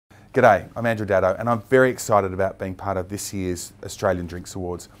G'day, I'm Andrew Daddo, and I'm very excited about being part of this year's Australian Drinks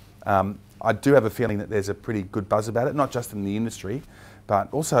Awards. I do have a feeling that there's a pretty good buzz about it, not just in the industry, but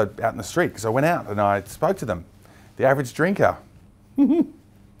also out in the street, because I went out and I spoke to them. The average drinker.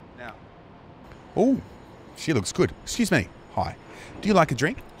 Now. Oh, she looks good. Excuse me. Hi. Do you like a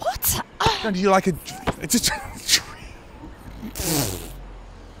drink? What? No, do you like a... It's just...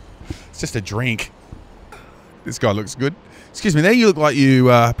 It's just a drink. This guy looks good. Excuse me there, you look like you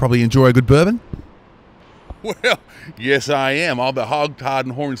probably enjoy a good bourbon. Well, yes I am. I'll be hog-tied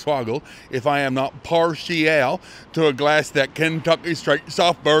and hornswoggled if I am not partial to a glass of that Kentucky straight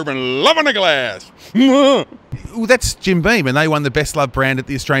soft bourbon, loving a glass. Well, that's Jim Beam, and they won the Best Loved brand at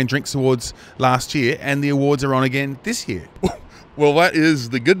the Australian Drinks Awards last year, and the awards are on again this year. Well, that is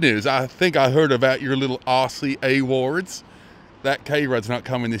the good news. I think I heard about your little Aussie awards. That K-Rod's not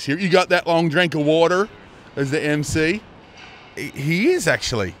coming this year. You got that long drink of water as the MC? He is,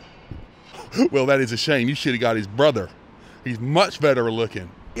 actually. Well, that is a shame. You should have got his brother. He's much better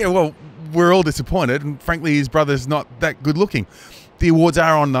looking. Yeah, well, we're all disappointed, and frankly, his brother's not that good looking. The awards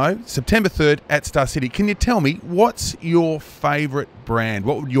are on, though, September 3rd at Star City. Can you tell me, what's your favourite brand?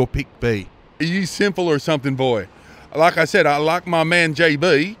 What would your pick be? Are you simple or something, boy? Like I said, I like my man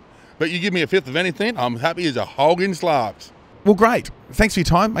JB, but you give me a fifth of anything, I'm happy as a hog in slops. Well, great. Thanks for your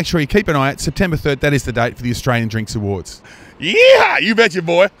time. Make sure you keep an eye out. September 3rd, that is the date for the Australian Drinks Awards. Yeah, you betcha,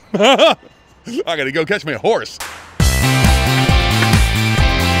 boy. I gotta go catch me a horse.